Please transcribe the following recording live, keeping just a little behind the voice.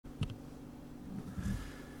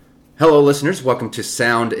Hello, listeners. Welcome to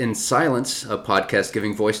Sound in Silence, a podcast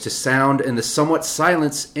giving voice to sound and the somewhat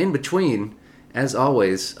silence in between. As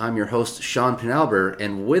always, I'm your host, Sean Penalber,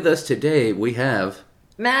 and with us today we have...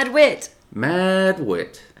 Mad Wit. Mad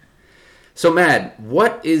Wit. So, Mad,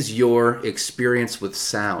 what is your experience with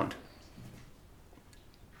sound?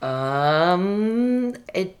 Well,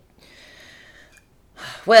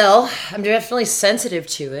 I'm definitely sensitive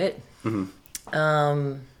to it.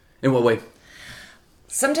 Mm-hmm. In what way?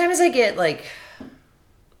 Sometimes I get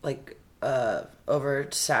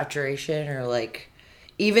oversaturation, or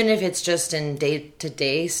even if it's just in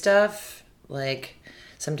day-to-day stuff,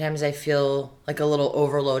 sometimes I feel a little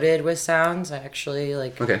overloaded with sounds. I actually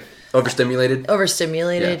Okay. Overstimulated?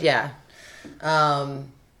 Overstimulated, yeah.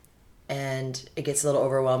 And it gets a little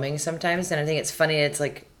overwhelming sometimes. And I think it's funny, it's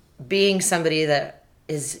being somebody that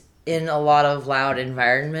is in a lot of loud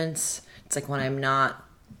environments. It's when I'm not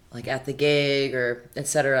at the gig or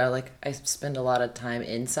etc. I spend a lot of time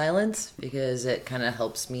in silence because it kind of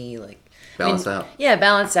helps me balance out. Yeah,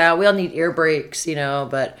 balance out. We all need ear breaks,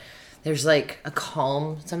 but there's a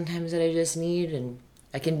calm sometimes that I just need, and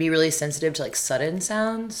I can be really sensitive to sudden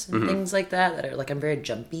sounds and things like that are I'm very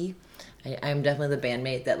jumpy. I'm definitely the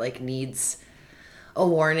bandmate that needs a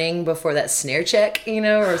warning before that snare check,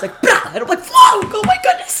 or it's and I'm whoa, oh my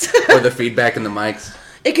goodness. Or the feedback in the mics.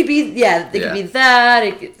 It could be, could be that.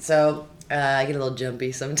 I get a little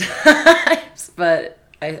jumpy sometimes, but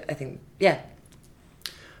I think, yeah.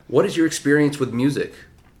 What is your experience with music?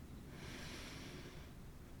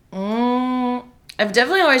 I've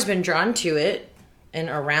definitely always been drawn to it and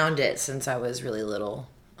around it since I was really little.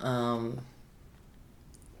 And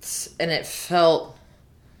it felt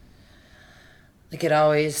it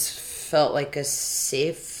always felt like a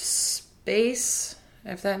safe space,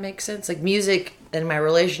 if that makes sense. Music and my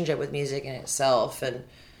relationship with music in itself. And,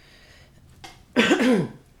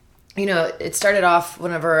 it started off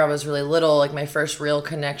whenever I was really little, my first real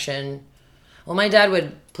connection. Well, my dad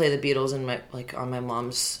would play the Beatles in my, on my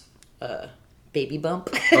mom's baby bump.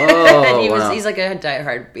 Oh, and wow. He's a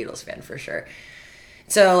diehard Beatles fan for sure.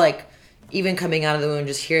 So, even coming out of the womb,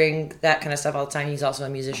 just hearing that kind of stuff all the time. He's also a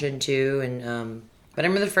musician too. And, but I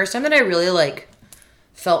remember the first time that I really,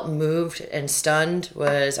 felt moved and stunned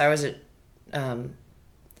was I was at a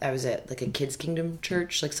Kids Kingdom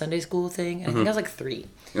church, Sunday school thing. I think I was 3.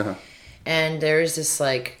 Uh-huh. And there's this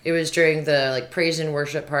it was during the praise and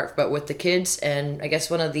worship part, but with the kids. And I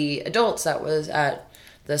guess one of the adults that was at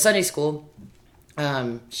the Sunday school,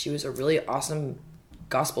 she was a really awesome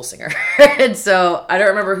gospel singer. And so I don't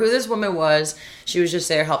remember who this woman was. She was just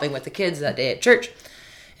there helping with the kids that day at church.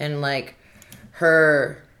 And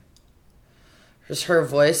her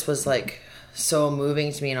voice was so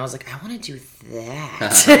moving to me, and I was I want to do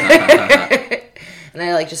that. And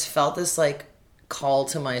I just felt this call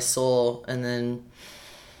to my soul. And then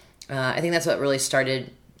I think that's what really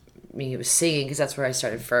started me with singing, because that's where I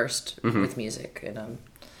started first with music. And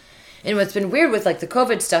what's been weird with the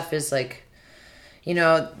COVID stuff is there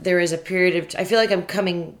is a period of I feel I'm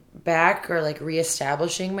coming back or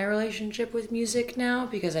reestablishing my relationship with music now,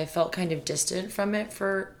 because I felt kind of distant from it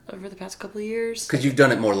for over the past couple of years. Because you've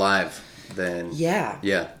done it more live than... Yeah.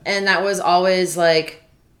 Yeah. And that was always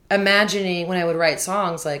imagining when I would write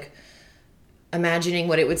songs, imagining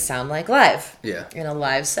what it would sound like live. Yeah. In a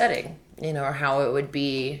live setting, or how it would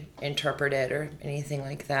be interpreted or anything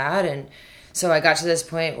like that. And so I got to this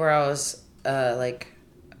point where I was how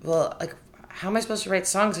am I supposed to write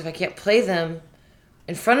songs if I can't play them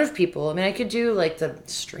in front of people? I mean, I could do the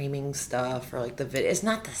streaming stuff or the video. It's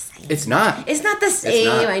not the same. It's not. It's not the same. It's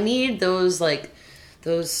not. I need those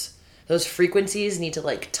those frequencies need to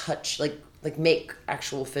touch make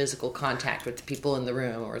actual physical contact with the people in the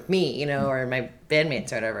room or with me, or my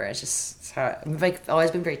bandmates or whatever. It's how I've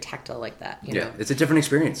always been very tactile like that. Yeah, it's a different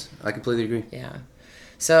experience. I completely agree. Yeah.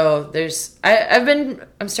 So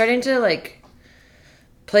I'm starting to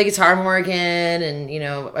play guitar more again, and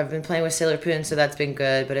I've been playing with Sailor Poon, so that's been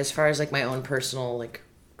good. But as far as my own personal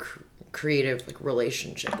creative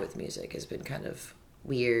relationship with music has been kind of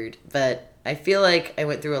weird. But I feel I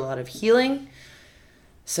went through a lot of healing,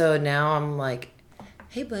 so now I'm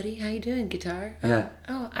hey buddy, how you doing, guitar? Yeah.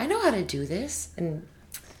 Oh, I know how to do this. And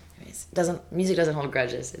anyways, music doesn't hold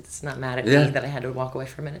grudges. It's not mad at me that I had to walk away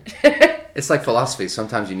for a minute. It's like philosophy.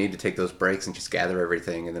 Sometimes you need to take those breaks and just gather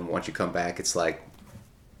everything, and then once you come back, it's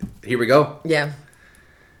here we go. Yeah.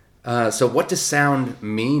 So what does sound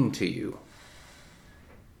mean to you?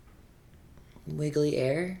 Wiggly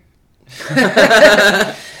air.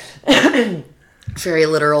 Very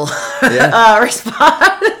literal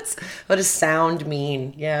response. What does sound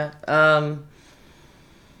mean? Yeah. I'm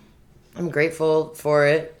grateful for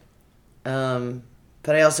it.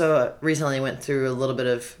 But I also recently went through a little bit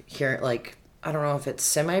of hearing, like, I don't know if it's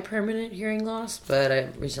semi-permanent hearing loss, but I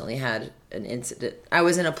recently had an incident. I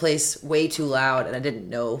was in a place way too loud, and I didn't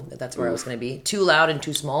know that that's where I was going to be. Too loud and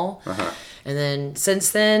too small. Uh-huh. And then,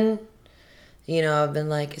 since then, you know, I've been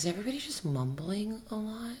like, is everybody just mumbling a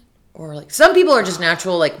lot? Or, like, some people are just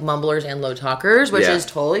natural, like, mumblers and low talkers, which is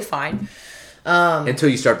totally fine. Until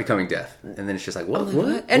you start becoming deaf, and then it's just like, what?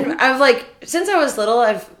 And I've like, since I was little,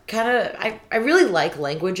 I've kind of, I really like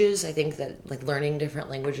languages. I think that like learning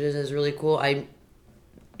different languages is really cool.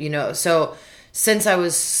 So since I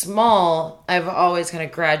was small, I've always kind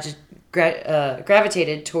of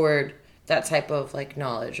gravitated toward that type of like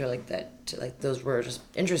knowledge, or like that, like those were just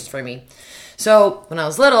interests for me. So when I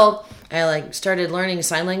was little, I like started learning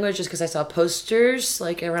sign language just because I saw posters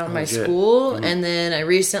like around my school. Mm-hmm. And then I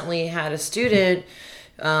recently had a student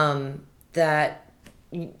that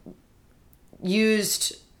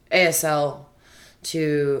used ASL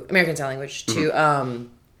to American Sign Language to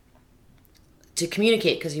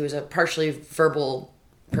communicate, because he was a partially verbal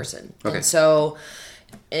person. Okay. And so,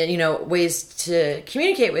 and, you know, ways to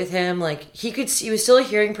communicate with him, like he was still a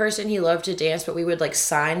hearing person. He loved to dance, but we would like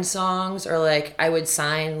sign songs, or like I would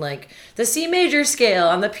sign like the C major scale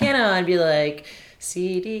on the piano and be like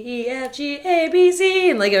C, D, E, F, G, A, B, C.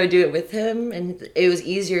 And like I would do it with him, and it was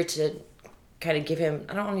easier to kind of give him,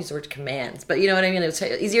 I don't want to use the word commands, but you know what I mean? It was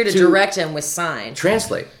easier to direct him with signs.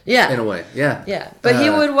 Translate. Yeah. In a way. Yeah. Yeah. But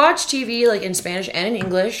he would watch TV like in Spanish and in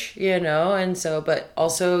English, you know, and so, but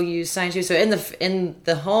also use signs too. So in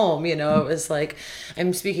the home, you know, it was like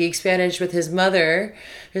I'm speaking Spanish with his mother,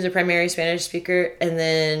 who's a primary Spanish speaker, and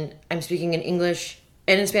then I'm speaking in English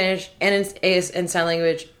and in Spanish and in sign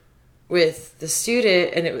language with the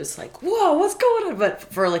student, and it was like, whoa, what's going on?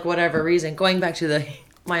 But for like whatever reason, going back to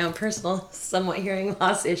my own personal somewhat hearing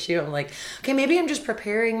loss issue, I'm like, okay, maybe I'm just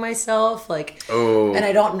preparing myself, like, and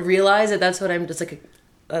I don't realize that that's what I'm doing.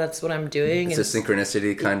 It's a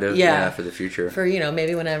synchronicity kind of, for the future. For, you know,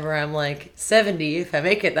 maybe whenever I'm like 70, if I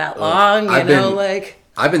make it that long, I've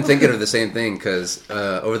been thinking of the same thing, because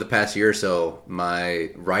over the past year or so,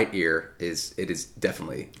 my right ear is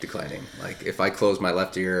definitely declining. Like if I close my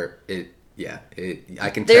left ear, I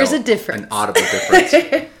can tell there's a difference, an audible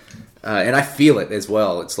difference. And I feel it as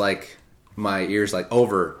well. It's like my ear's like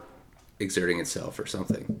over exerting itself or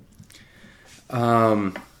something.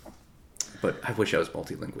 But I wish I was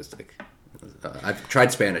multilinguistic. I've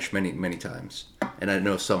tried Spanish many, many times, and I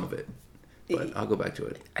know some of it. But I'll go back to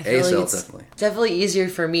it. I feel ASL, like it's definitely easier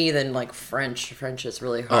for me than like French. French is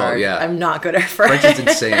really hard. Oh, yeah. I'm not good at French. French is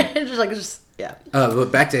insane.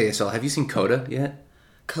 But back to ASL. Have you seen Coda yet?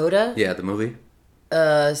 Coda? Yeah, the movie.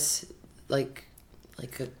 Like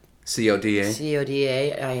a CODA?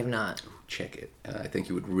 CODA? I have not. Check it. I think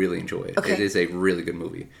you would really enjoy it. Okay. It is a really good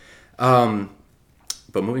movie. But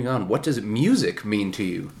moving on, what does music mean to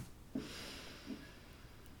you?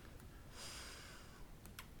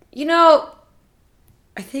 You know,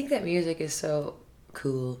 I think that music is so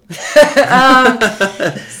cool. So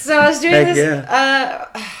I was doing this. Yeah.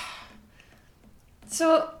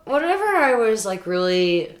 So whenever I was like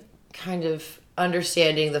really kind of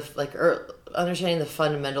understanding the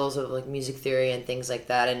fundamentals of like music theory and things like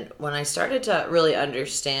that, and when I started to really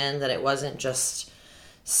understand that it wasn't just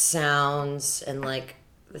sounds and like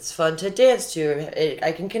it's fun to dance to,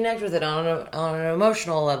 I can connect with it on an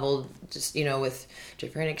emotional level, just, you know, with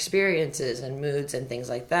different experiences and moods and things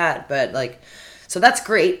like that. But like, so that's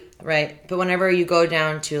great, right? But whenever you go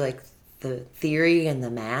down to like the theory and the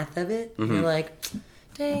math of it, you're like,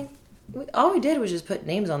 dang, all we did was just put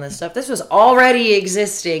names on this stuff. This was already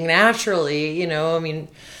existing naturally, you know. I mean,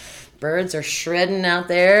 birds are shredding out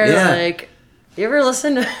there. Yeah. Like, you ever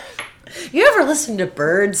listen to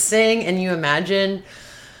birds sing, and you imagine,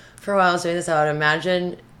 for a while I was doing this, I would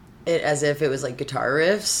imagine it as if it was like guitar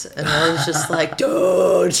riffs, and I was just like,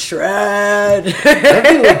 dude, shred.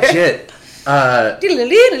 That'd be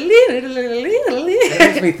legit. It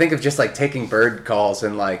makes me think of just like taking bird calls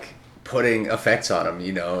and like putting effects on them,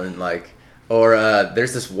 you know, and like, or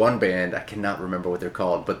there's this one band, I cannot remember what they're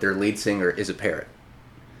called, but their lead singer is a parrot.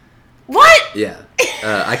 What? Yeah.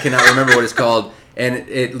 I cannot remember what it's called, and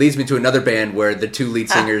it leads me to another band where the two lead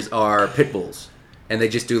singers are pit bulls, and they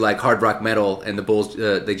just do like hard rock metal, and the bulls,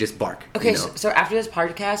 they just bark. Okay, you know? so after this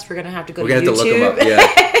podcast, we're going to have to go to YouTube. We're going to have to look them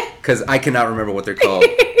up, yeah, because I cannot remember what they're called.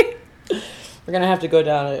 We're going to have to go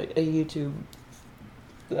down a YouTube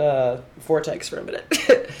vortex for a minute.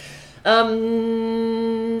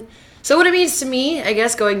 So what it means to me, I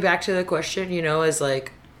guess, going back to the question, you know, is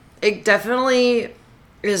like, it definitely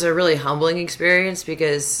is a really humbling experience,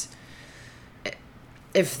 because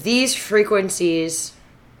if these frequencies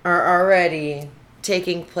are already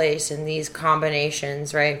taking place in these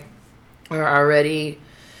combinations, right? Are already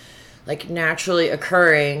like naturally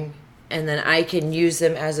occurring, and then I can use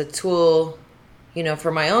them as a tool, you know,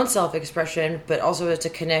 for my own self-expression, but also to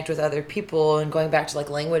connect with other people, and going back to like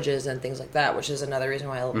languages and things like that, which is another reason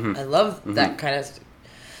why I love that kind of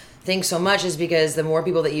thing so much, is because the more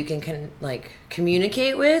people that you can like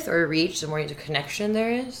communicate with or reach, the more connection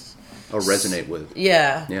there is. Or resonate with.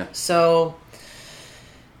 Yeah. Yeah. So,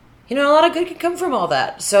 you know, a lot of good can come from all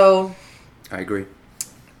that. So I agree.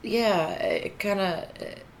 Yeah, it kind of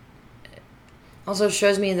also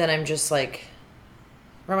shows me that I'm just like,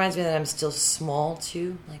 reminds me that I'm still small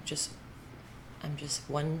too. Like I'm just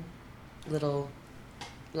one little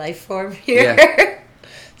life form here. Yeah.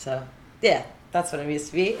 So, yeah, that's what it means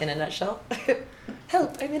to be in a nutshell.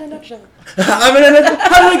 Help, I'm in a nutshell. How did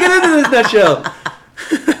I get into this nutshell?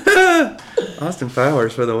 Austin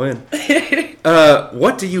Powers for the win.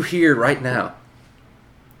 What do you hear right now?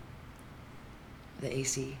 The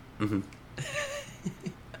AC. Mm-hmm.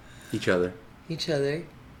 Each other. Each other.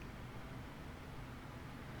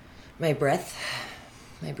 My breath.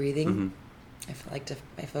 My breathing. Mm-hmm.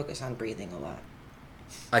 I focus on breathing a lot.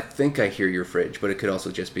 I think I hear your fridge, but it could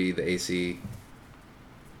also just be the AC.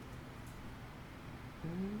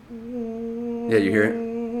 Yeah, you hear it?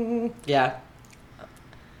 Yeah.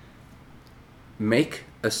 Make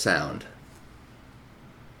a sound.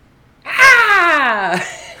 Ah!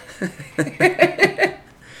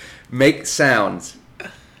 Make sounds.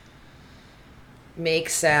 Make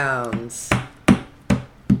sounds.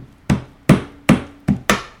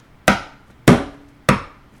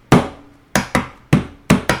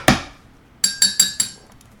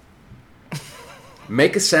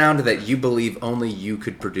 Make a sound that you believe only you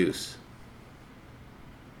could produce.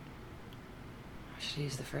 I should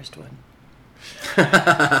use the first one.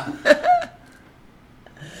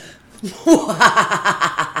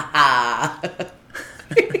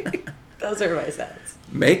 Those are my sounds.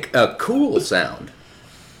 Make a cool sound.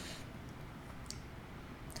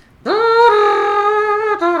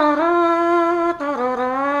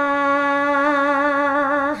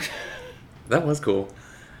 That was cool.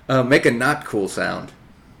 Make a not cool sound.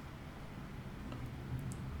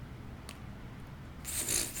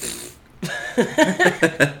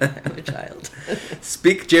 I'm a child.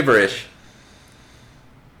 Speak gibberish.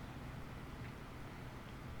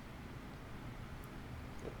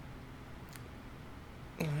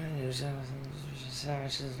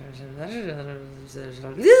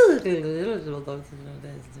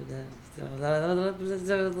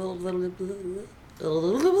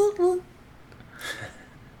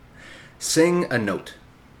 Sing a note.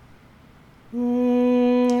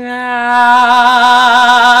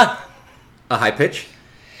 A high pitch?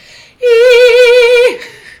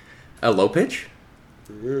 A low pitch?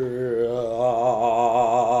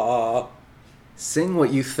 Sing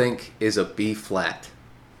what you think is a B flat.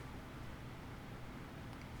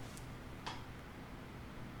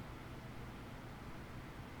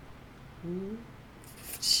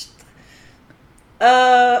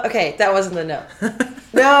 Okay, that wasn't the note.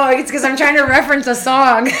 No, it's because I'm trying to reference a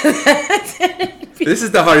song. This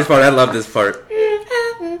is the hardest part. I love this part.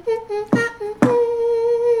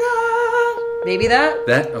 Maybe that?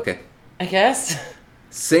 That? Okay. I guess.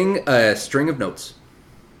 Sing a string of notes.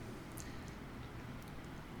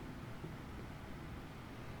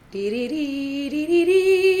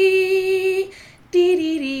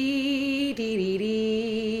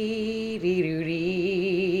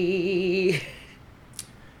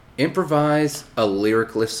 Improvise a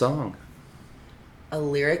lyricless song. A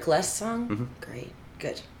lyricless song? Mm-hmm. Great.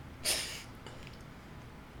 Good.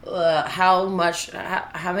 How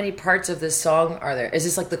many parts of this song are there? Is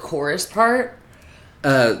this like the chorus part?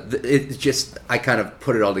 It's just, I kind of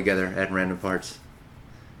put it all together at random parts.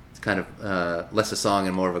 It's kind of less a song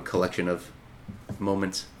and more of a collection of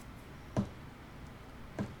moments.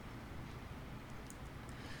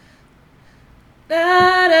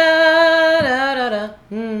 Da da da da da.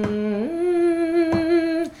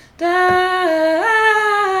 Da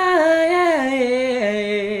yeah,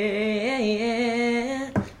 yeah,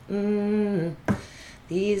 yeah.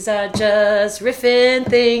 These are just riffing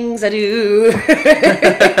things I do.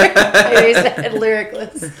 I said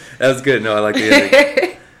lyricless. That was good. No, I like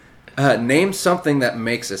the ending. Name something that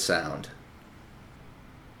makes a sound.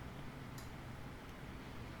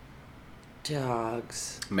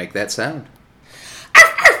 Dogs. Make that sound.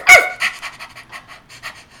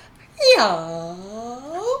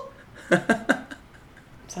 Yo.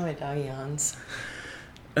 That's how my dog yawns.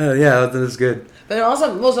 Yeah, that is good. But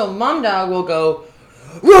also, mom dog will go,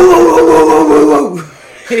 whoa, whoa, whoa, whoa, whoa, whoa.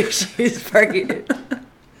 She's barking.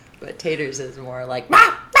 But taters is more like...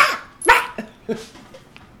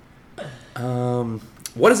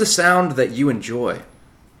 What is a sound that you enjoy?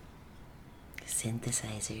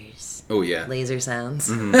 Synthesizers. Oh, yeah. Laser sounds.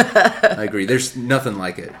 Mm-hmm. I agree. There's nothing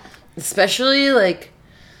like it. Especially, like,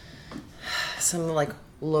 some, like,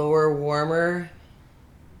 lower, warmer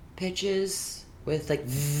pitches with, like,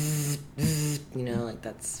 you know, like,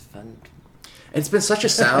 that's fun. It's been such a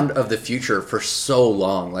sound of the future for so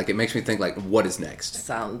long. Like, it makes me think, like, what is next?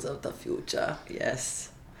 Sounds of the future, yes.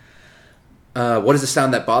 What is the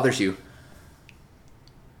sound that bothers you?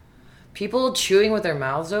 People chewing with their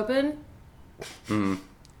mouths open.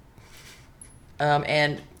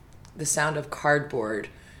 And the sound of cardboard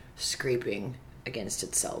scraping against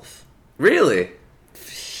itself. Really?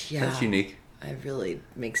 Yeah. That's unique. It really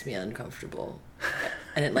makes me uncomfortable.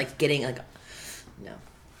 And it, like, getting, like... No,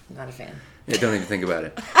 not a fan. Yeah, don't even think about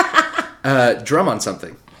it. Drum on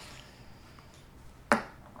something.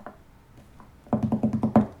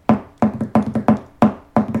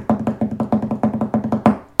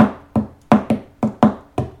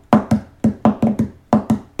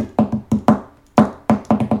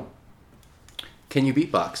 Can you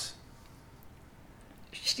beatbox?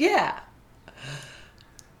 Yeah.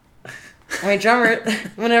 I mean,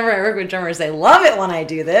 whenever I work with drummers, they love it when I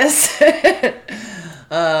do this.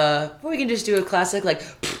 We can just do a classic, like...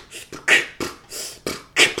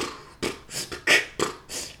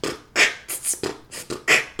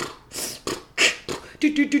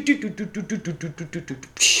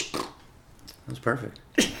 That's perfect.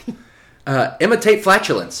 Imitate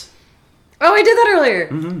flatulence. Oh, I did that earlier.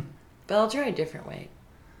 Mm-hmm. But I'll try a different way.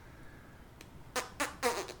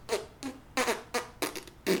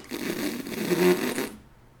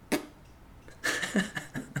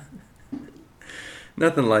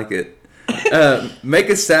 Nothing like it. Make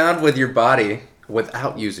a sound with your body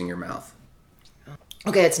without using your mouth.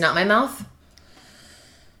 Okay, it's not my mouth.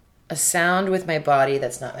 A sound with my body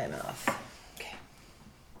that's not my mouth. Okay.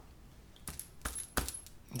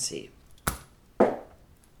 Let's see.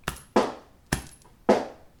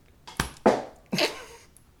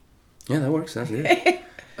 Yeah, that works. That's good.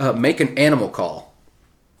 Make an animal call.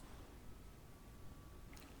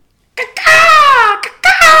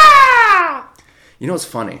 You know what's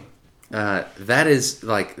funny? That is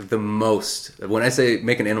like the most... When I say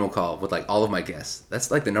make an animal call with like all of my guests,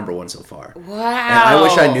 that's like the number one so far. Wow. And I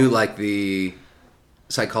wish I knew like the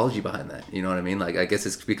psychology behind that. You know what I mean? Like, I guess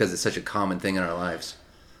it's because it's such a common thing in our lives.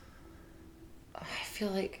 I feel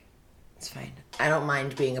like it's fine. I don't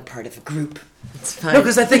mind being a part of a group. It's fine. No,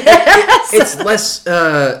 because I think it's less...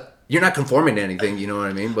 you're not conforming to anything, you know what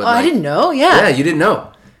I mean? But I didn't know, yeah. Yeah, you didn't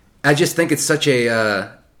know. I just think it's such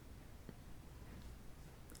a...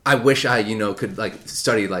 I wish I, could like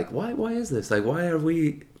study like why is this? Like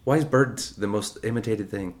why is birds the most imitated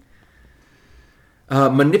thing?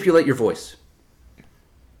 Manipulate your voice.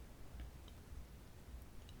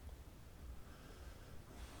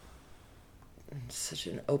 It's such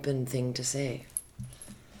an open thing to say.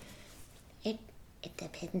 It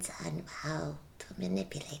depends on how to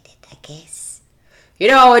manipulate it, I guess.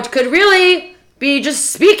 It could really be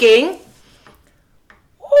just speaking,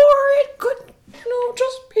 or it could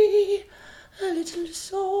just be a little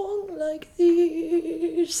song like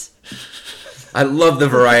this. I love the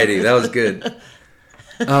variety. That was good.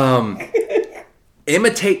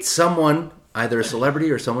 Imitate someone, either a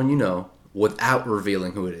celebrity or someone you know, without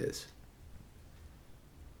revealing who it is.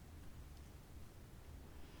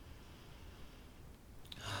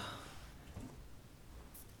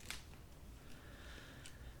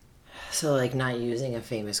 So, like, not using a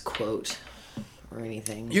famous quote or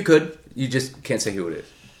anything. You could. You just can't say who it is.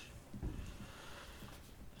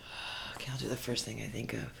 Okay, I'll do the first thing I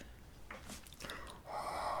think of.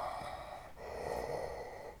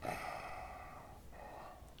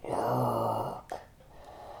 I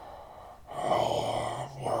am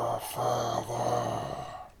your father.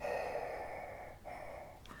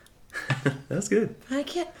 That's good. I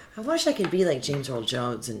wish I could be like James Earl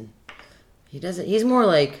Jones, and he doesn't. He's more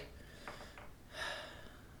like...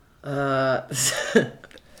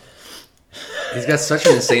 He's got such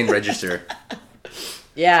an insane register.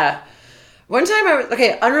 Yeah. One time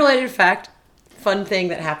unrelated fact, fun thing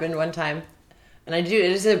that happened one time, and it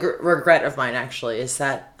is a regret of mine actually, is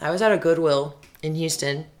that I was at a Goodwill in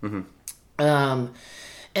Houston, and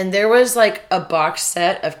there was like a box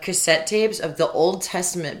set of cassette tapes of the Old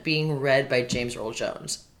Testament being read by James Earl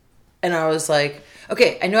Jones. And I was like,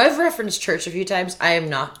 okay, I know I've referenced church a few times. I am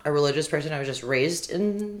not a religious person. I was just raised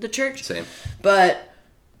in the church. Same. But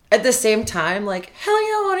at the same time, like, hell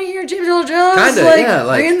yeah, I want to hear James Earl Jones. Kinda, like, yeah,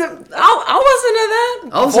 like- I'll listen to that.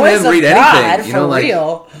 I'll listen to Voice him of read God, anything. You know, for like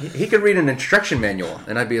real. he could read an instruction manual,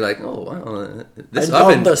 and I'd be like, oh, well, this And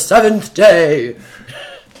oven on the 7th day.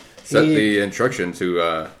 set the instruction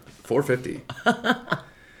to 450.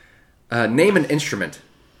 Name an instrument.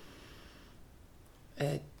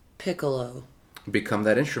 Piccolo. Become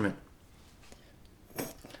that instrument.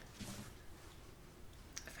 If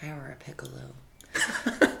I were a piccolo.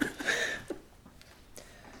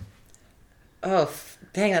 Oh,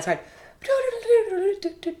 dang, that's hard.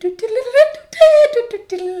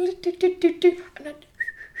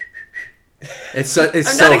 It's so not a good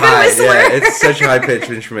high. whistler. Yeah, it's such a high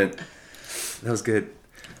pitched instrument. That was good.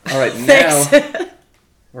 All right, Thanks. now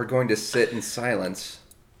we're going to sit in silence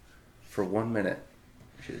for 1 minute.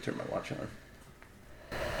 I should have turned my watch on.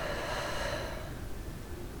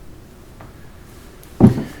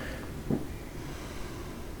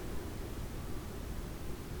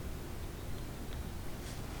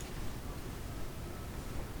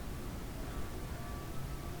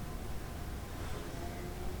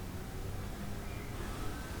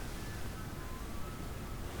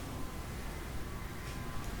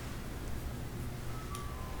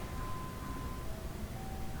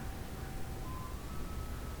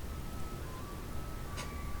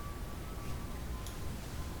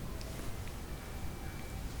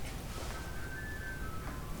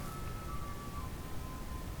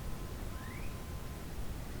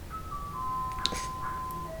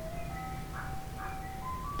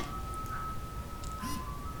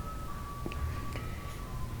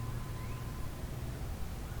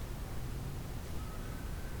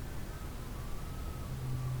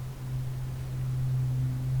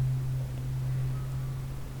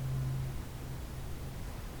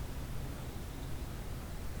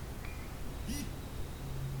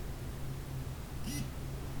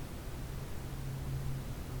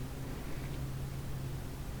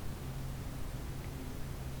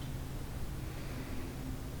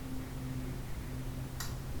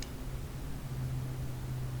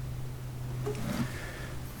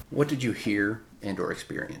 What did you hear and or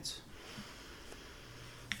experience?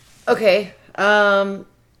 Okay. I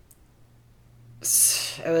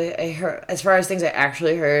heard, as far as things I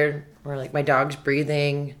actually heard, were like my dog's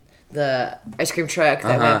breathing, the ice cream truck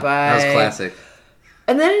that went by. That was classic.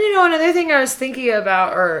 And then, another thing I was thinking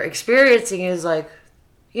about or experiencing is like,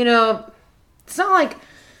 it's not like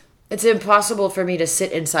it's impossible for me to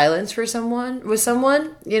sit in silence with someone.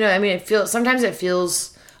 Sometimes it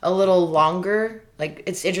feels a little longer. Like,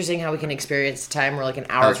 it's interesting how we can experience time where like an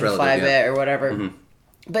hour can fly bit or whatever. Mm-hmm.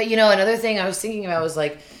 But, another thing I was thinking about was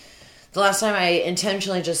like, the last time I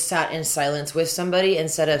intentionally just sat in silence with somebody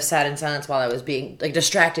instead of sat in silence while I was being like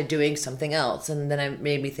distracted doing something else. And then it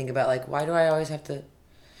made me think about like, why do I always have to,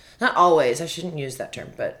 not always, I shouldn't use that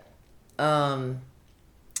term, but,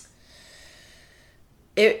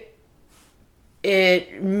 it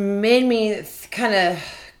made me kind of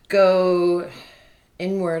go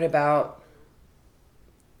inward about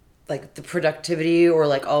like the productivity or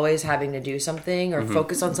like always having to do something or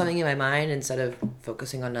focus on something in my mind instead of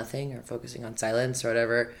focusing on nothing or focusing on silence or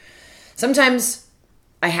whatever. Sometimes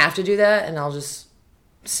I have to do that and I'll just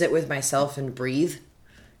sit with myself and breathe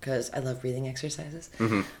because I love breathing exercises.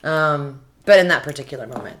 But in that particular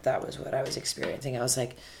moment, that was what I was experiencing. I was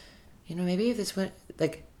like, maybe if this went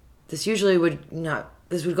like this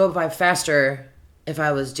would go by faster if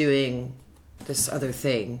I was doing this other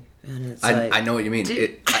thing. And it's I know what you mean.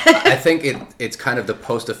 I think it's kind of the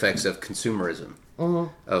post effects of consumerism,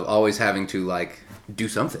 of always having to like do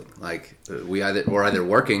something. Like we're either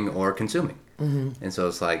working or consuming, and so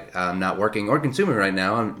it's like I'm not working or consuming right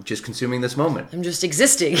now. I'm just consuming this moment. I'm just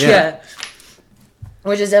existing. Yeah.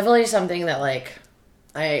 Which is definitely something that like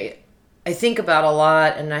I think about a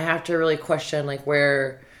lot, and I have to really question like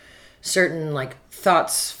where certain like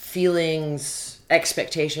thoughts, feelings,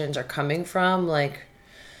 expectations are coming from. Like,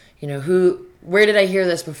 where did I hear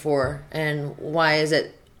this before, and why is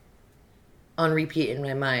it on repeat in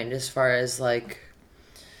my mind as far as like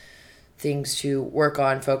things to work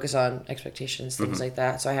on, focus on, expectations, things like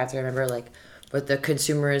that. So I have to remember like with the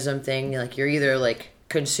consumerism thing, like you're either like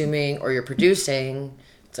consuming or you're producing.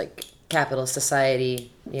 It's like capitalist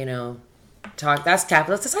society, talk. That's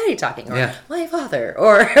capitalist society talking, or my father,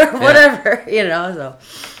 or whatever, So,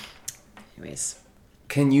 anyways,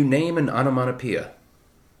 can you name an onomatopoeia?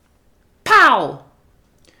 Pow!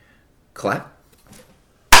 Clap.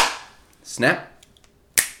 Snap.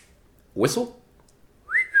 Whistle.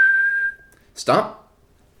 Stomp.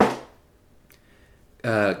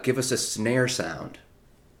 Give us a snare sound.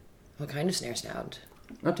 What kind of snare sound?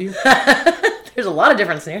 Up to you. There's a lot of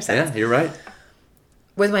different snare sounds. Yeah, you're right.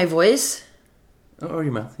 With my voice? Or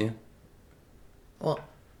your mouth, yeah. Well,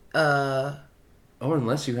 Or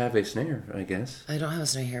unless you have a snare, I guess. I don't have a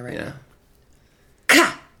snare here right Yeah.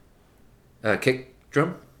 now. Ka! Kick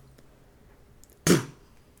drum.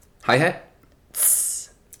 Hi-hat.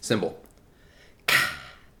 Cymbal.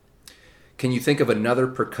 Can you think of another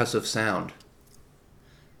percussive sound?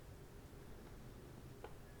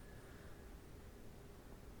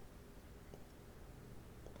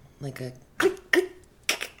 Like a click, click,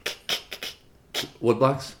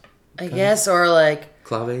 Woodblocks? I guess, or like,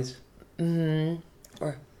 Claves?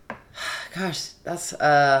 or, gosh, that's,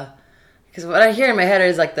 because what I hear in my head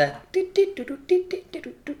is like the,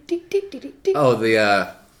 Oh,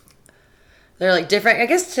 the, they're like different, I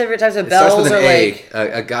guess different types of it starts bells with an or A.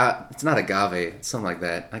 like, It's not agave. It's something like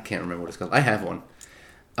that. I can't remember what it's called. I have one.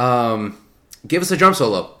 Give us a drum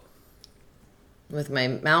solo. with my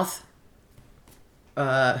mouth.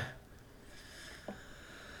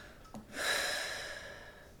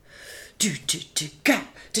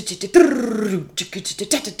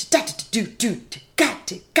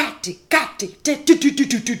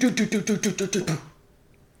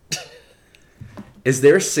 Is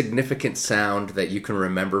there a significant sound that you can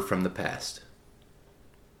remember from the past?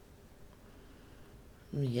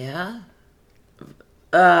 Yeah.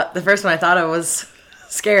 The first one I thought of was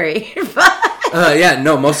scary. Yeah,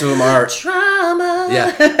 no, most of them are. Trauma.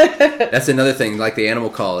 Yeah, that's another thing. Like the animal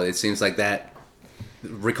call, it seems like that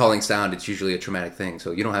recalling sound. It's usually a traumatic thing,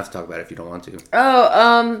 so you don't have to talk about it if you don't want to.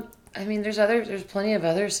 Oh, I mean, there's plenty of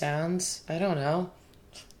other sounds. I don't know.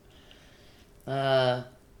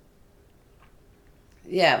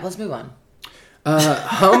 Yeah, let's move on.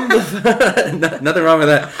 Hum the nothing wrong with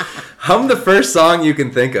that. Hum the first song you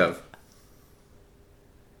can think of.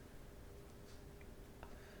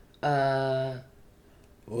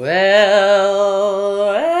 Well,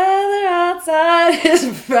 weather outside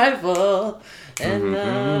is frightful, and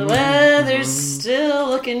the weather's still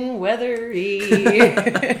looking weathery.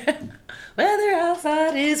 Weather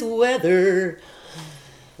outside is weather.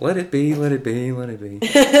 Let it be, let it be, let it be.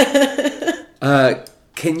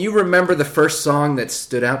 Can you remember the first song that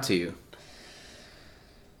stood out to you?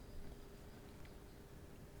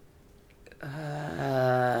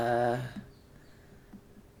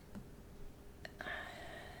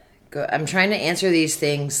 I'm trying to answer these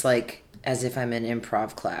things like as if I'm in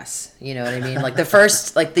improv class. You know what I mean? Like the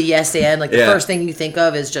first, like the yes and, like the first thing you think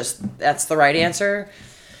of is just that's the right answer.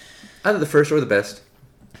 Either the first or the best.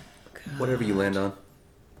 Whatever you land on.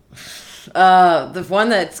 The one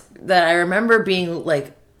that I remember being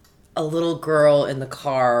like a little girl in the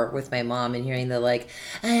car with my mom and hearing the like,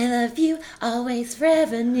 I love you always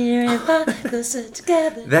forever near and far closer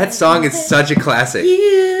together. That song is such a classic.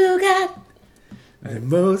 You got The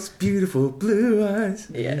most beautiful blue eyes.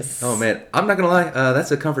 yes. Oh man, I'm not gonna lie.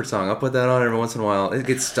 That's a comfort song. I'll put that on every once in a while. It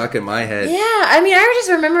gets stuck in my head. Yeah, I mean, I just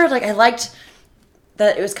remember like I liked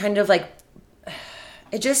that it was kind of like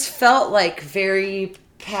it just felt like very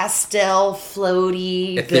pastel,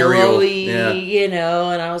 floaty, Ethereal, billowy, yeah. you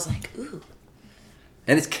know, and I was like, ooh,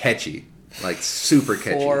 And it's catchy, like super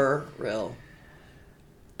catchy. for real.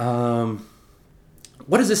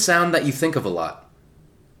 What is a sound that you think of a lot?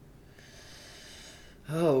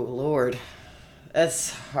 Oh Lord,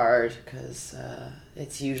 that's hard because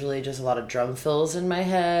it's usually just a lot of drum fills in my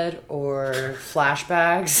head or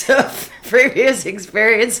flashbacks of previous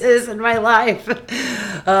experiences in my life.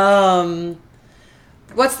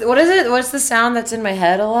 What is it? What's the sound that's in my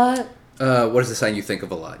head a lot? What is the sound you think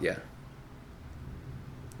of a lot? Yeah.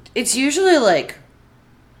 It's usually like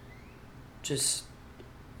just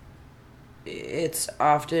it's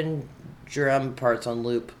often drum parts on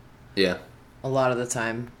loop Yeah. a lot of the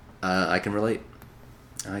time. I can relate.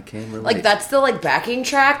 Like that's the like backing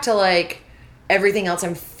track to like everything else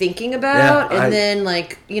I'm thinking about, Yeah, and then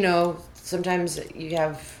like you know sometimes you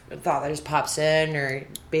have a thought that just pops in, or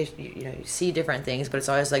you know you see different things, but it's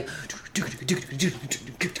always like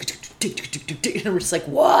and I'm just like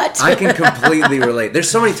what? I can completely relate. There's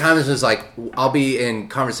so many times it's like I'll be in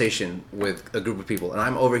conversation with a group of people and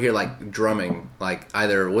I'm over here like drumming, like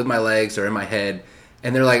either with my legs or in my head,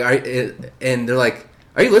 and they're like,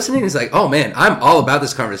 are you listening? It's like, oh man, I'm all about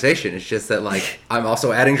this conversation. It's just that like I'm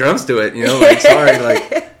also adding drums to it, you know, like sorry,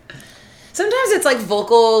 like Sometimes it's like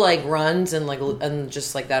vocal like runs and like and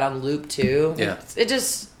just like that on loop too. Yeah.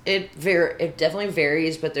 It definitely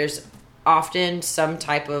varies, but there's often some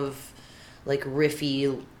type of like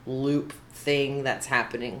riffy loop thing that's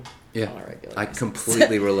happening. yeah. On a regular I basis.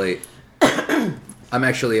 completely relate. I'm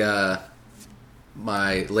actually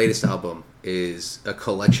my latest album is a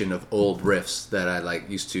collection of old riffs that I like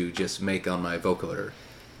used to just make on my vocoder,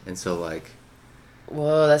 and so like,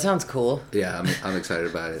 Whoa, that sounds cool. yeah, I'm excited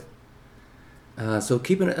about it. So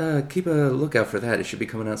keep a lookout for that. It should be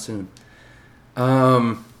coming out soon.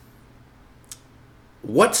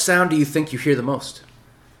 What sound do you think you hear the most?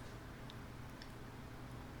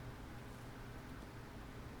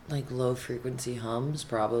 Like low frequency hums,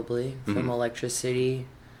 probably from electricity,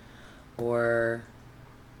 or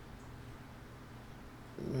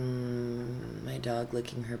my dog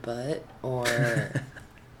licking her butt, or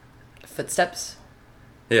footsteps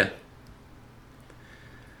Yeah.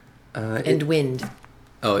 and wind.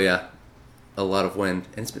 Oh yeah, a lot of wind,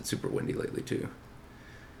 and it's been super windy lately too.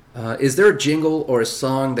 Is there a jingle or a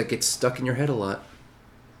song that gets stuck in your head a lot?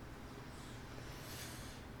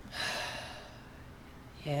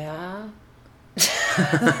 Yeah.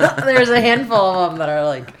 There's a handful of them that are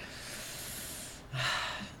like,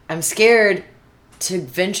 I'm scared to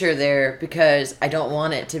venture there because I don't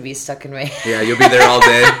want it to be stuck in my head. Yeah, you'll be there all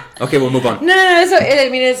day. Okay, we'll move on. No,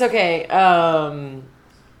 it's okay. I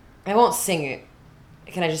won't sing it.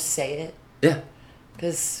 Can I just say it? Yeah.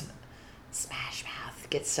 Because Smash Mouth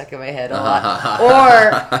gets stuck in my head a lot.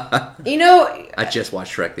 Or, I just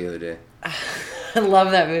watched Shrek the other day. I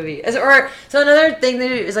love that movie. So another thing they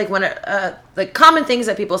do is like when like common things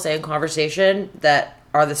that people say in conversation that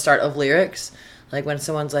are the start of lyrics. Like when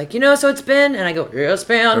someone's like, so it's been, and I go, yeah, it's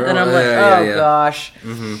been, and I'm like, yeah. gosh.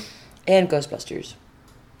 Mm-hmm. And Ghostbusters.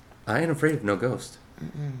 I ain't afraid of no ghost.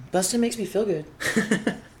 Bustin' makes me feel good.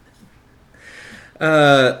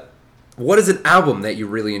 What is an album that you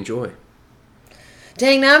really enjoy?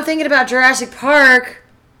 Dang, now I'm thinking about Jurassic Park,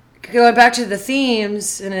 going back to the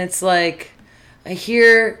themes, and it's like, I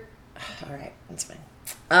hear... All right, that's fine.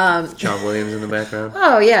 John Williams in the background?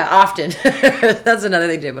 Oh, yeah, often. That's another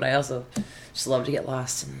thing, too, but I also just love to get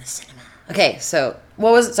lost in the cinema. Okay, so,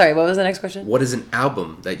 what was the next question? What is an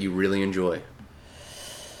album that you really enjoy?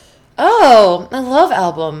 Oh, I love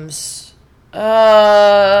albums.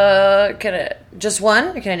 Just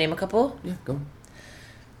one? Or can I name a couple? Yeah, go on.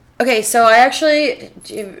 Okay, so I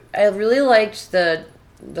really liked the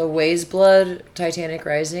Ways Blood Titanic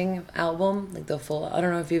Rising album, like the full. I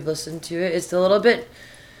don't know if you've listened to it. It's a little bit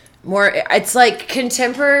more. It's like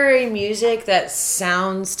contemporary music that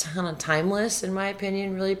sounds kind of timeless, in my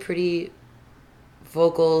opinion. Really pretty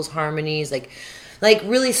vocals, harmonies, like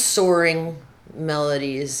really soaring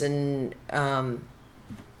melodies, and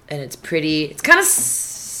it's pretty. It's kind of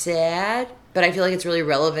sad, but I feel like it's really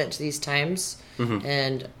relevant to these times. Mm-hmm.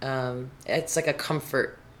 And it's like a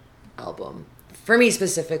comfort album for me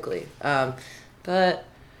specifically. But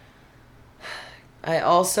I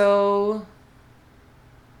also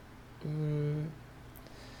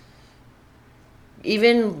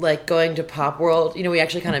even like going to Pop World, we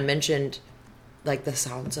actually kind of mentioned like the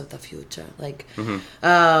sounds of the future. Like do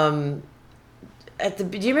you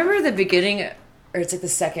remember the beginning, or it's like the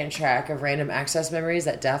second track of Random Access Memories,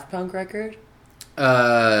 that Daft Punk record?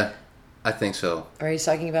 I think so. Or he's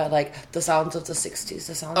talking about like the sounds of the 60s,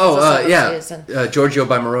 the sounds of the 70s. Yeah. Giorgio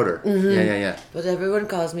by Moroder. Mm-hmm. Yeah. But everyone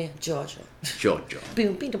calls me Giorgio. Giorgio.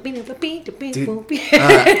 Dude, Dude,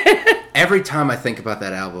 every time I think about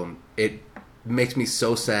that album, it makes me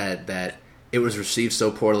so sad that it was received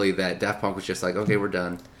so poorly that Daft Punk was just like, okay, we're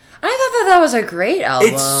done. I thought that was a great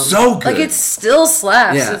album. It's so good. Like, it still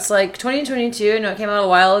slaps. Yeah. It's like 2022. I know it came out a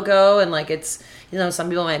while ago, and like it's, some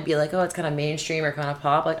people might be like, oh, it's kind of mainstream or kind of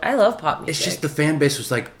pop. Like, I love pop music. It's just the fan base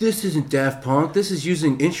was like, this isn't Daft Punk. This is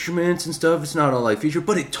using instruments and stuff. It's not all like feature,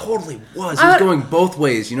 but it totally was. It was going both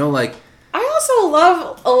ways, like. I also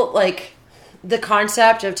love like the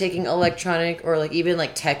concept of taking electronic or like even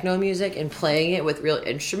like techno music and playing it with real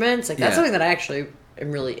instruments. Like that's something that I actually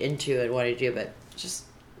am really into and want to do. But just,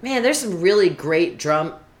 man, there's some really great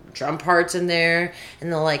drum parts in there,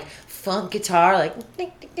 and the like funk guitar, like,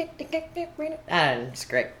 and it's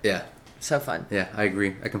great. Yeah, so fun. Yeah, I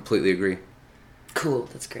agree. I completely agree. Cool,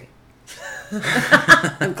 that's great.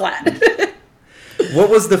 I'm glad. What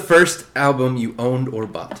was the first album you owned or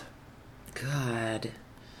bought? God.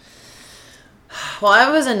 Well, I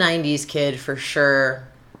was a 90s kid for sure.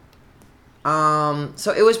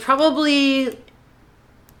 So it was probably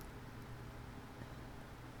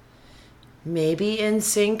maybe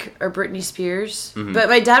NSYNC or Britney Spears. Mm-hmm. But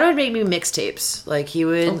my dad would make me mixtapes. Like he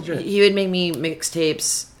would make me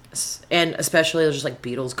mixtapes, and especially just like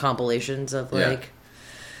Beatles compilations of like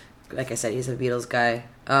I said, he's a Beatles guy.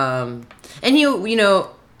 And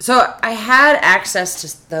so I had access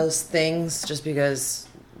to those things just because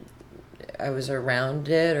I was around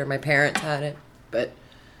it, or my parents had it. But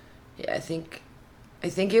yeah, I think I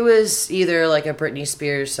think it was either like a Britney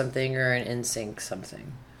Spears something or an NSYNC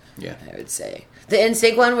something. Yeah. I would say the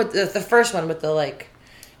NSYNC one with the first one with the like,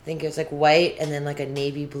 I think it was like white and then like a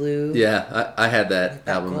navy blue. Yeah, I had that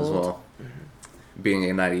album gold. as well. Being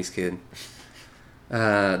a 90s kid.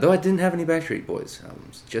 Though I didn't have any Backstreet Boys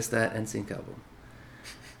albums. Just that NSYNC album.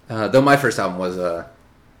 Though my first album was a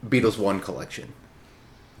Beatles 1 collection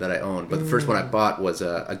that I owned. But the first one I bought was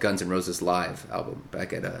a Guns N' Roses live album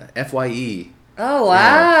back at FYE. Oh,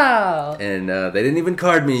 wow. And they didn't even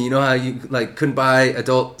card me. You know how you like couldn't buy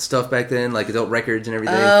adult stuff back then, like adult records and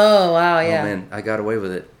everything? Oh, wow, yeah. Oh, man, I got away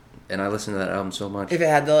with it. And I listened to that album so much. If it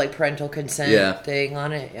had the like parental consent thing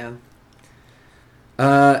on it, yeah.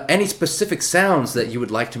 Any specific sounds that you would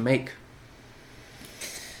like to make?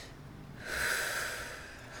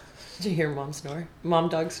 Did you hear Mom snore? Mom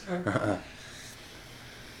dog snore?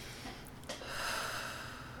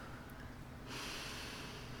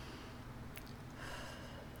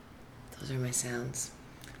 Those are my sounds.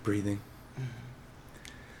 Breathing.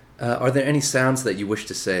 Are there any sounds that you wish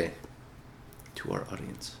to say to our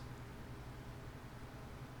audience?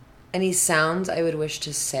 Any sounds I would wish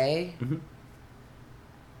to say? Mm-hmm.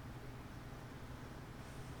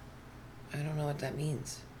 I don't know what that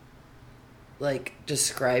means. Like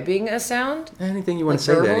describing a sound? Anything you want to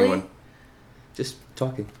say to anyone. Just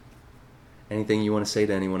talking. Anything you want to say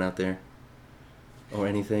to anyone out there. Or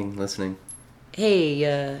anything listening.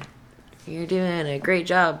 Hey, you're doing a great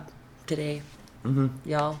job today,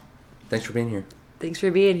 y'all. Thanks for being here. Thanks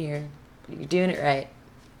for being here. You're doing it right.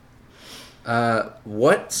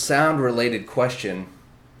 What sound-related question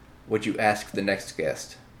would you ask the next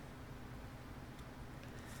guest?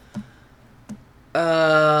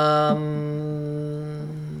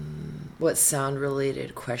 What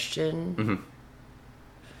sound-related question? Mm-hmm.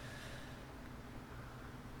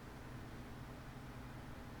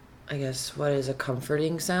 I guess, what is a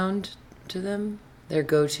comforting sound to them? Their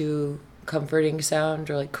go-to comforting sound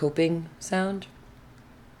or like coping sound?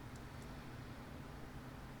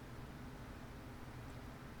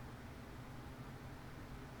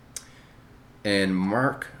 And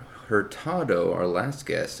Mark Hurtado, our last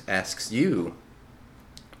guest, asks you,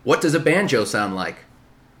 what does a banjo sound like?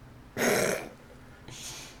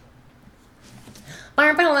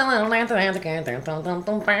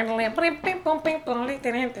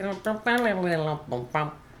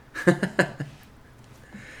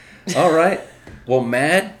 All right. Well,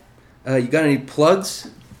 Mad, you got any plugs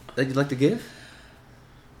that you'd like to give?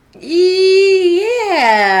 Yeah.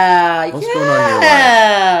 What's going on in your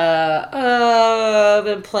life? I've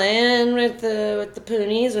been playing with the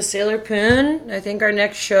Poonies, with Sailor Poon. I think our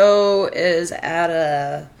next show is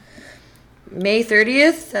at May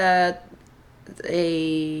 30th at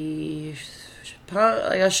a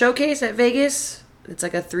showcase at Vegas. It's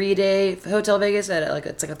like a 3-day Hotel Vegas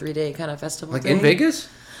it's like a 3-day kind of festival. Like thing. in Vegas?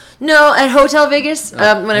 No, at Hotel Vegas.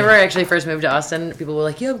 Whenever I actually first moved to Austin, people were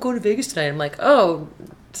like, "Yeah, I'm going to Vegas tonight." I'm like, "Oh,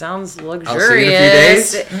 sounds luxurious." I'll see you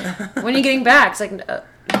in a few days. When are you getting back? It's like,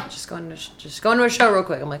 just going to a show real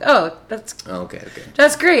quick. I'm like, "Oh, okay.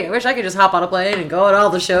 That's great. I wish I could just hop on a plane and go to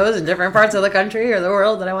all the shows in different parts of the country or the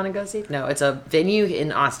world that I want to go see." No, it's a venue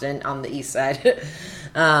in Austin on the east side.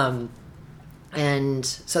 And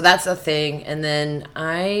so that's a thing. And then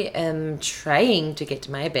I am trying to get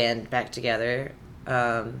my band back together.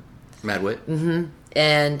 Mad Wit? Mm-hmm.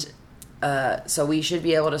 And so we should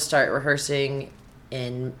be able to start rehearsing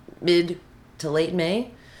in mid to late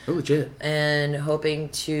May. Oh, legit. And hoping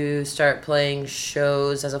to start playing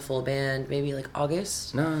shows as a full band maybe like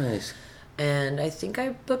August. Nice. And I think I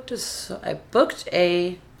booked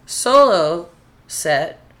a solo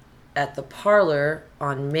set at the Parlor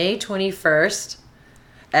on May 21st.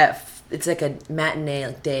 It's like a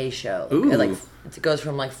matinee day show. Ooh. It goes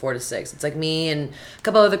from like 4 to 6. It's like me and a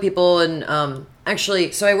couple other people. And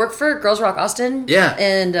actually, so I work for Girls Rock Austin. Yeah.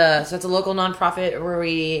 And so it's a local nonprofit where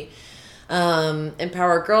we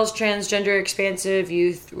empower girls, transgender, expansive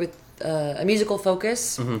youth with a musical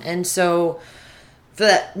focus. Mm-hmm. And so for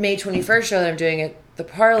that May 21st show that I'm doing at the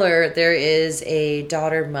Parlor, there is a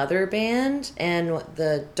daughter-mother band. And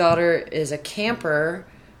the daughter is a camper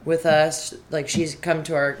with us. Like, she's come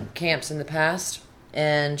to our camps in the past.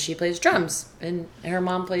 And she plays drums, and her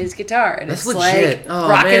mom plays guitar, and that's it's legit. Like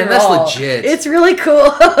rock and roll. That's legit. It's really cool.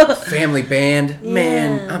 Family band, Yeah.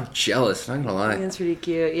 Man. I'm jealous. Not gonna lie. That's pretty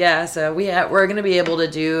cute. Yeah, so we're gonna be able to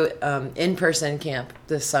do in-person camp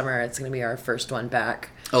this summer. It's gonna be our first one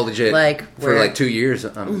back. Oh, legit. Like for like 2 years,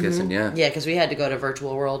 I'm guessing. Yeah. Yeah, because we had to go to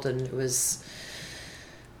virtual world, and it was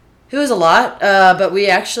a lot. But we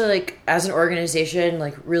actually, like, as an organization,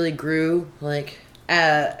 like, really grew, like,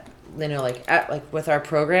 with our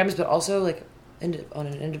programs, but also, like, on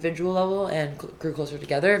an individual level and grew closer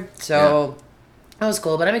together. So that was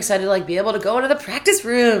cool. But I'm excited to like be able to go into the practice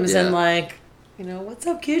rooms and like, you know, what's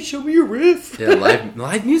up, kids? Show me your riff. Yeah,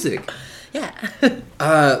 live music. Yeah.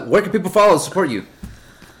 Where can people follow and support you?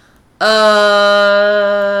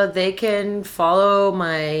 They can follow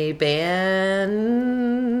my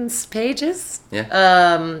band's pages.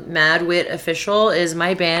 Yeah. Mad Wit Official is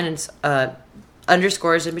my band. It's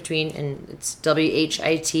underscores in between, and it's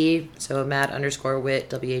WHIT. So Mad_Wit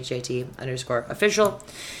WHIT_official.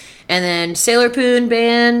 And then Sailor Poon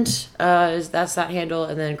Band that's that handle,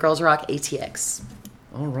 and then Girls Rock ATX.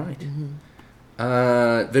 All right.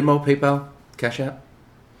 Venmo, PayPal, Cash App.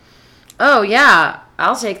 Oh yeah,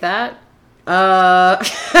 I'll take that. My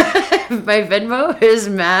Venmo is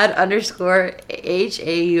mad_HAUS.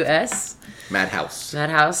 Madhouse.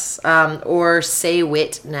 Or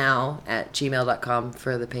saywitnow@gmail.com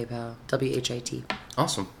for the PayPal. WHIT.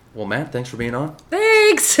 Awesome. Well, Matt, thanks for being on.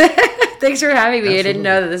 Thanks. Thanks for having me. Absolutely. I didn't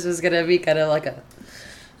know that this was going to be kind of like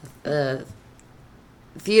a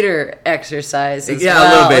theater exercise as well. A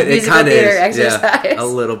little bit. It Musical kind of theater is. exercise. Yeah, a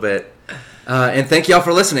little bit. And thank y'all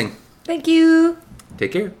for listening. Thank you.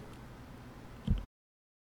 Take care.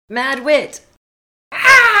 Mad Wit.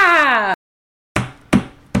 Ah!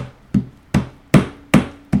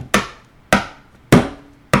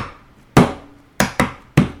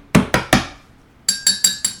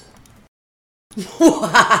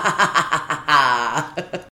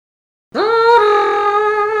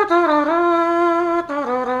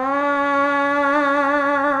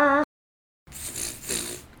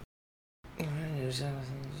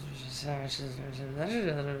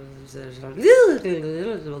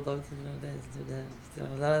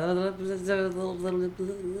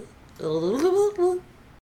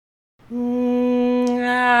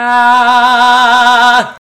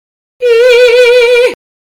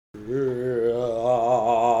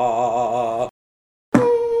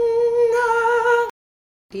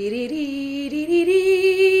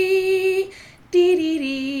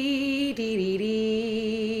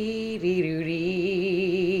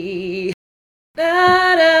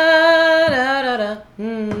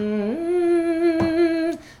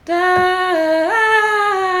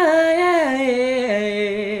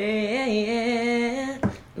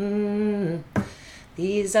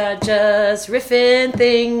 These are just riffing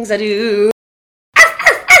things I do.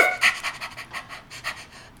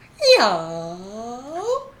 Yeah.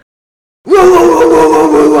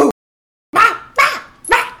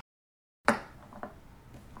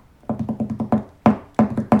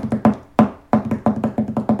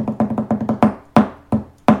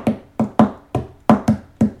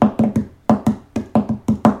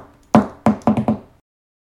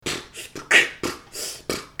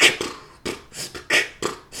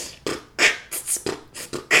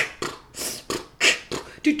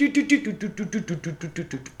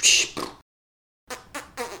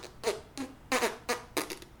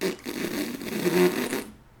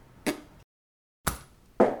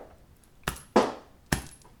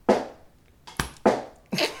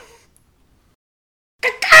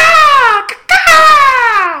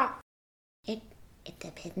 It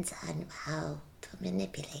depends on how to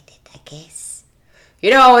manipulate it, I guess.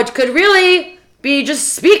 You know, it could really be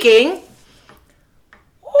just speaking,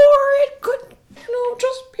 or it could, you know,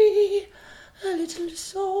 just be a little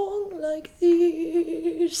song like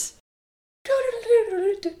this.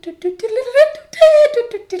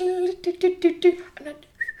 I'm not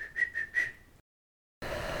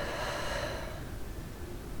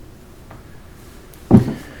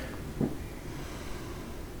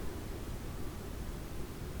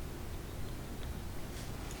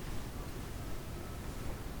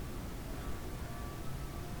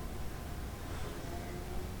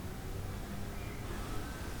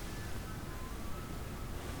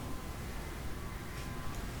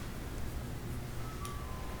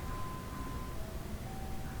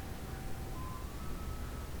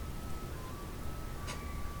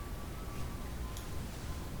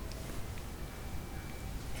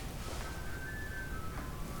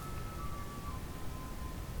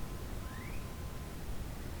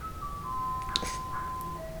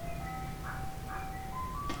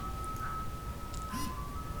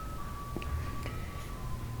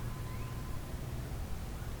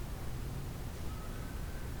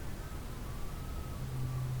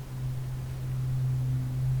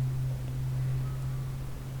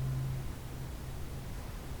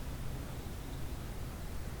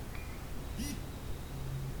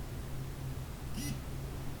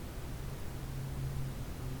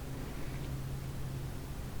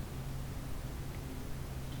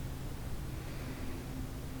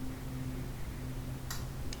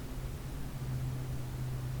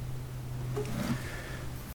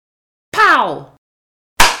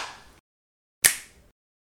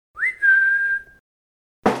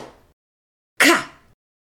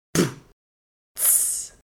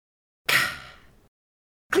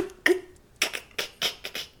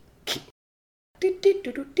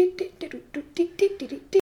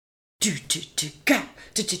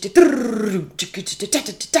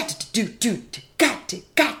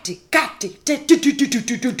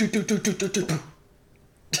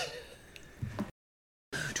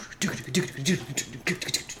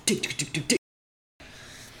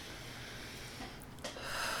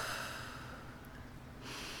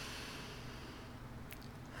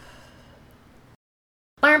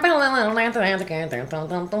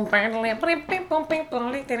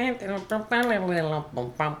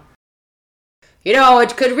You know,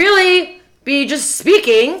 it could really be just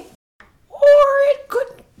speaking, or it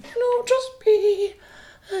could, just be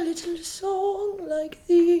a little song like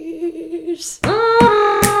this.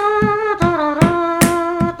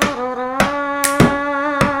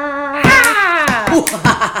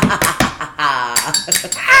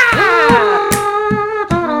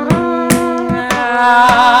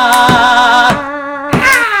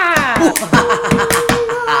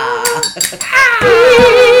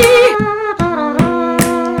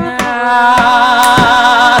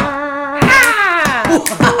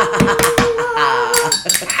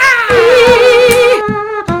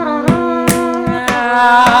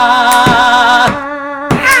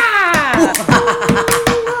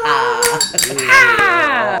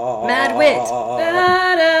 Mad wit. Da, da,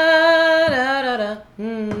 da, da, da.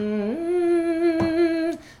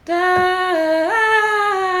 Da,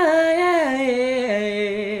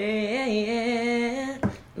 yeah, yeah,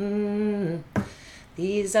 yeah.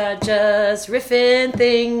 These are just riffing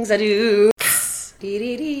things I do.